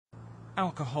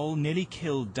Alcohol nearly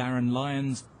killed Darren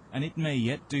Lyons, and it may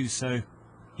yet do so.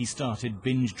 He started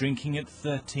binge drinking at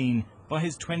 13. By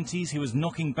his 20s, he was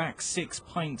knocking back 6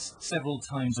 pints several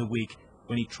times a week.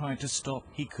 When he tried to stop,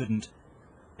 he couldn't.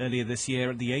 Earlier this year,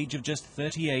 at the age of just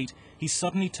 38, he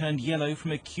suddenly turned yellow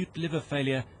from acute liver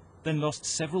failure, then lost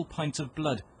several pints of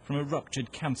blood from a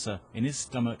ruptured cancer in his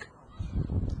stomach.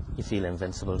 You feel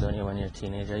invincible, don't you, when you're a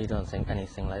teenager? You don't think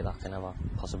anything like that can ever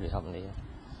possibly happen to you.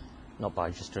 Not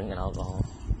by just drinking alcohol.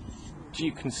 Do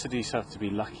you consider yourself to be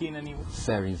lucky in any way?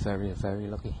 Very, very, very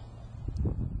lucky.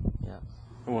 Yeah.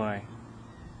 Why?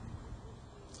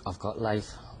 I've got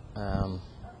life.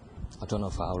 I don't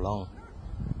know for how long,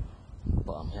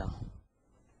 but I'm here.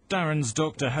 Darren's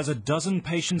doctor has a dozen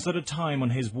patients at a time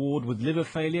on his ward with liver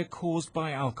failure caused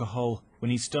by alcohol. When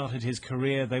he started his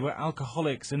career, they were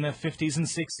alcoholics in their 50s and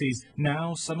 60s.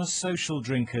 Now, some are social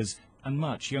drinkers and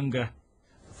much younger.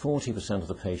 40% of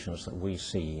the patients that we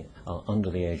see are under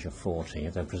the age of 40.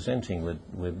 They're presenting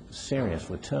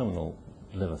with terminal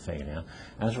liver failure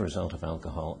as a result of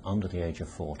alcohol under the age of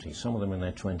 40. Some of them in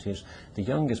their 20s. The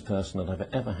youngest person that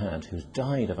I've ever had who's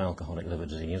died of alcoholic liver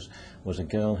disease was a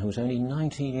girl who was only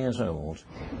 19 years old.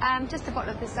 Just a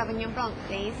bottle of the Sauvignon Blanc,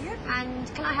 please.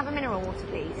 And can I have a mineral water,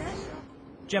 please?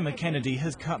 Gemma Kennedy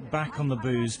has cut back on the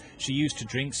booze. She used to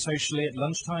drink socially at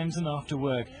lunchtimes and after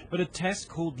work, but a test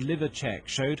called Liver Check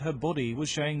showed her body was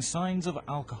showing signs of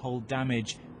alcohol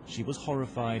damage. She was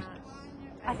horrified.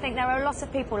 I think there are a lot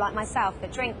of people like myself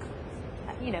that drink,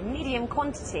 medium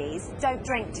quantities, don't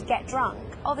drink to get drunk.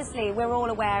 Obviously, we're all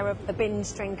aware of the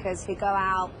binge drinkers who go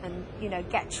out and,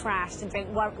 get trashed and drink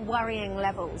worrying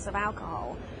levels of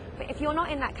alcohol. But if you're not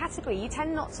in that category, you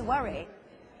tend not to worry.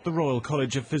 The Royal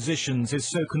College of Physicians is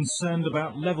so concerned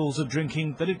about levels of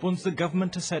drinking that it wants the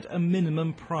government to set a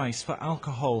minimum price for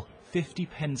alcohol, 50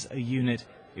 pence a unit.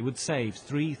 It would save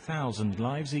 3,000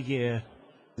 lives a year.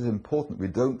 It is important we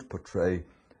don't portray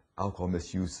alcohol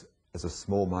misuse as a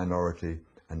small minority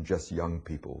and just young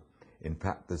people. In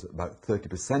fact, there's about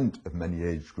 30% of many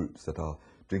age groups that are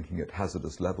drinking at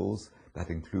hazardous levels. That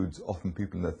includes often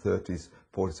people in their 30s,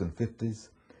 40s and 50s.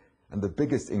 And the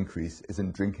biggest increase is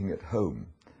in drinking at home,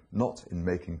 not in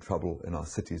making trouble in our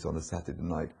cities on a Saturday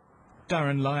night.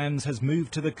 Darren Lyons has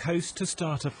moved to the coast to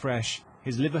start afresh.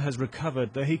 His liver has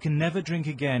recovered, though he can never drink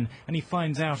again, and he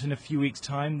finds out in a few weeks'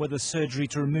 time whether surgery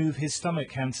to remove his stomach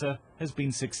cancer has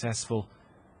been successful.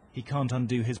 He can't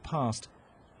undo his past.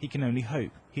 He can only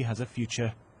hope he has a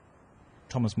future.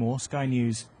 Thomas Moore, Sky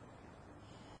News.